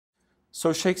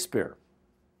So Shakespeare,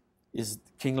 is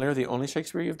King Lear the only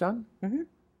Shakespeare you've done? Mm-hmm.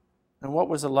 And what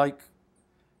was it like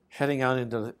heading out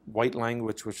into white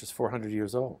language, which is 400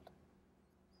 years old?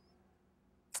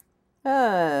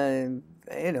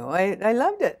 You know, I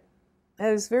loved it.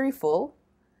 It was very full.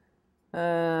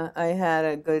 I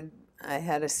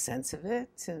had a sense of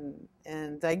it,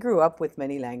 and I grew up with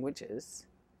many languages.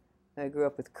 I grew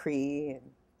up with Cree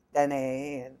and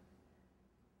Dene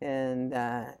and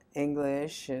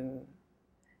English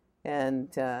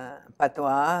and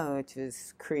Patois, which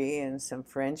is Cree, and some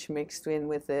French mixed in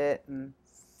with it,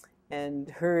 and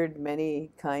heard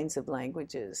many kinds of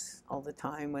languages all the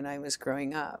time when I was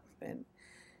growing up, and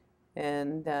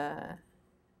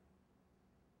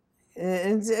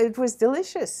it was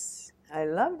delicious. I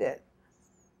loved it.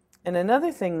 And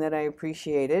another thing that I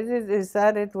appreciated is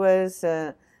that it was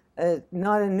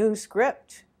not a new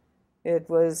script. It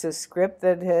was a script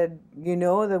that had, you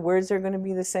know, the words are going to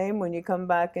be the same when you come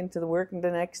back into the work the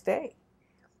next day.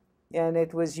 And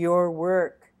it was your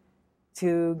work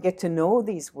to get to know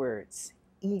these words,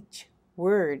 each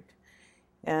word,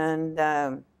 and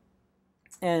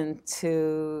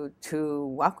to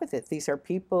walk with it. These are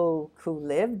people who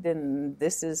lived, and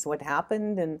this is what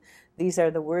happened, and these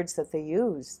are the words that they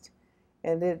used.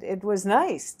 And it was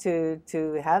nice to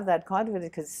have that confidence,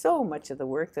 because so much of the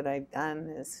work that I've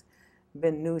done has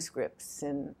been new scripts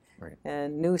and Right.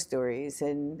 and new stories,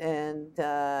 and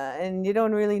you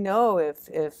don't really know if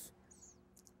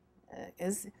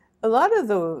is a lot of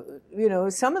the, you know,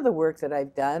 some of the work that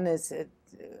I've done is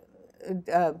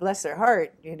bless their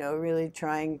heart, you know, really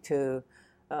trying to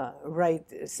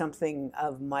write something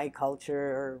of my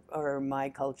culture or my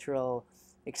cultural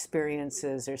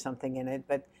experiences or something in it,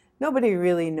 but nobody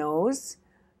really knew.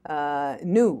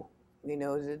 You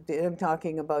know, I'm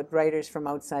talking about writers from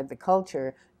outside the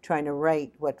culture trying to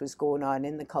write what was going on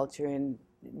in the culture, and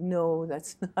no,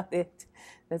 that's not it.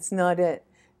 That's not it.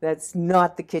 That's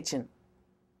not the kitchen.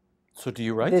 So do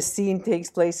you write? This scene takes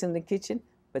place in the kitchen,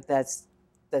 but that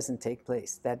doesn't take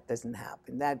place. That doesn't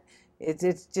happen.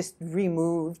 It's just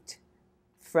removed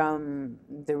from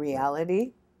the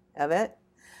reality of it.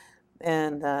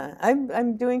 And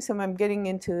I'm doing some. I'm getting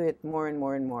into it more and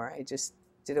more and more. I just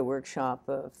did a workshop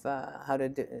of how to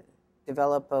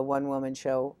develop a one-woman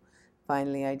show.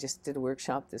 Finally, I just did a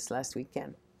workshop this last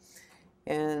weekend.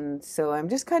 And so I'm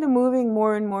just kind of moving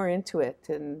more and more into it.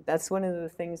 And that's one of the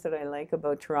things that I like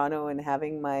about Toronto, and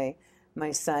having my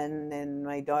son and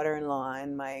my daughter-in-law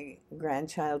and my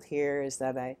grandchild here, is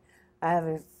that I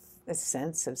have a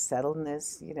sense of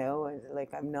settledness, you know,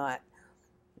 like I'm not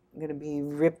going to be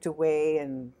ripped away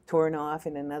and torn off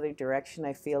in another direction.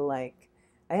 I feel like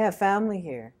I have family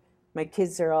here. My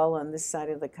kids are all on this side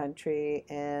of the country,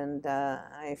 and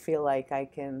I feel like I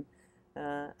can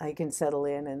settle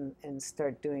in and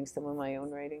start doing some of my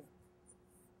own writing,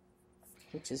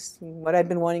 which is what I've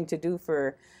been wanting to do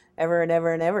for ever and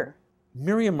ever and ever.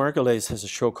 Miriam Margolyes has a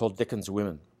show called Dickens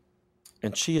Women,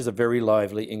 and she is a very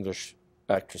lively English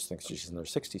actress. I think she's in her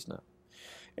 60s now.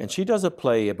 And she does a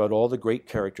play about all the great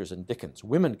characters in Dickens,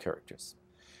 women characters.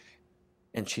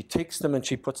 And she takes them and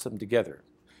she puts them together.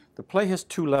 The play has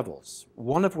two levels,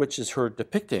 one of which is her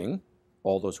depicting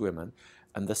all those women,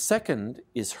 and the second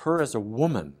is her as a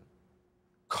woman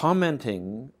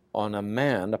commenting on a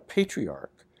man, a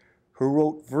patriarch, who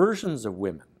wrote versions of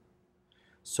women.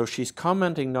 So she's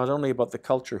commenting not only about the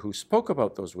culture who spoke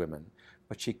about those women,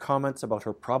 but she comments about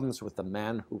her problems with the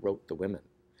man who wrote the women.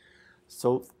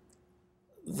 So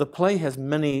the play has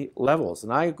many levels,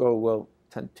 and I go, well,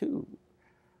 Tantoo,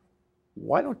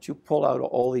 why don't you pull out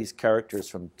all these characters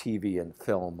from TV and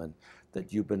film and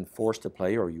that you've been forced to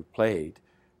play or you played?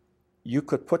 You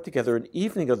could put together an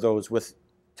evening of those with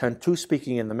Tantoo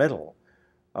speaking in the middle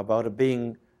about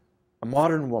being a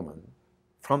modern woman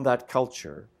from that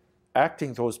culture,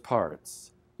 acting those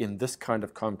parts in this kind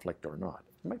of conflict or not.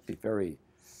 It might be very...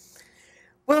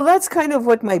 Well, that's kind of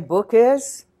what my book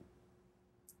is.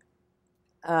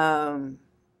 You know,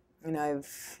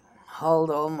 I've hauled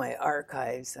all my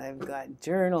archives. I've got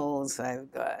journals.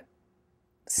 I've got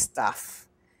stuff,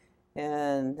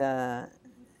 and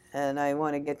I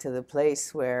want to get to the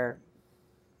place where,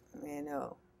 you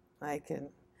know, I can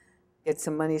get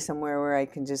some money somewhere where I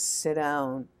can just sit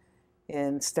down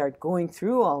and start going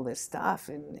through all this stuff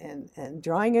and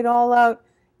drawing it all out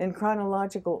in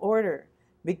chronological order,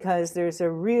 because there's a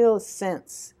real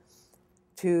sense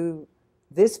to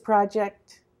this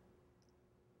project,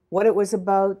 what it was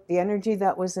about, the energy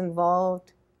that was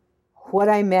involved, what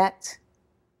I met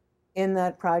in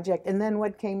that project, and then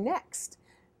what came next,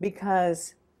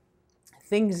 because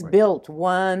things built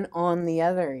one on the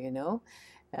other, you know.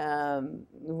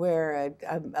 where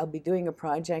I'll be doing a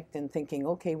project and thinking,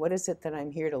 okay, what is it that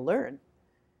I'm here to learn?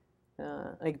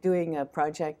 Like doing a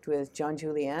project with John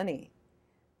Giuliani,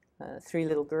 Three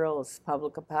Little Girls, Pablo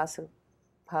Picasso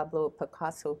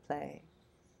play.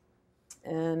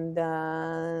 And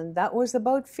that was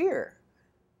about fear.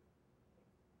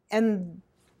 And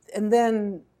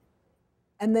then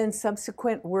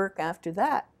subsequent work after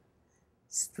that,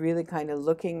 it's really kind of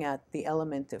looking at the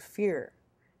element of fear.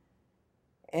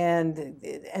 And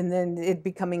then it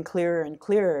becoming clearer and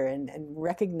clearer, and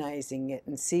recognizing it,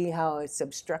 and see how it's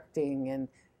obstructing, and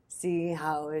see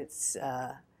how it's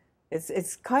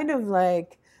kind of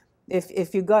like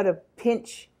if you got a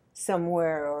pinch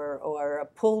somewhere, or a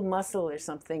pulled muscle or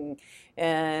something,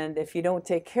 and if you don't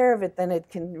take care of it, then it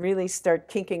can really start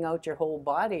kinking out your whole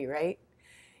body, right?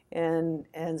 And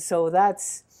so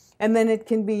that's, and then it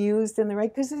can be used in the right,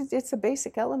 because it's a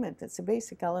basic element. It's a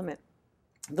basic element.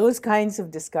 Those kinds of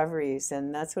discoveries,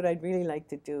 and that's what I'd really like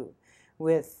to do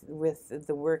with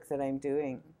the work that I'm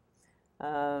doing.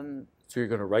 So you're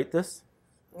going to write this?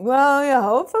 Well, yeah,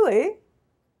 hopefully.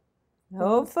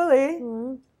 Hopefully.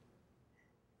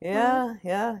 Yeah.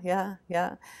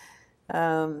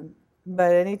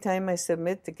 But anytime I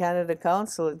submit to Canada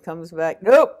Council, it comes back,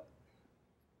 nope,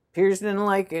 Piers didn't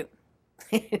like it.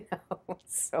 You know,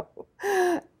 so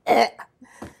I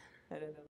don't know.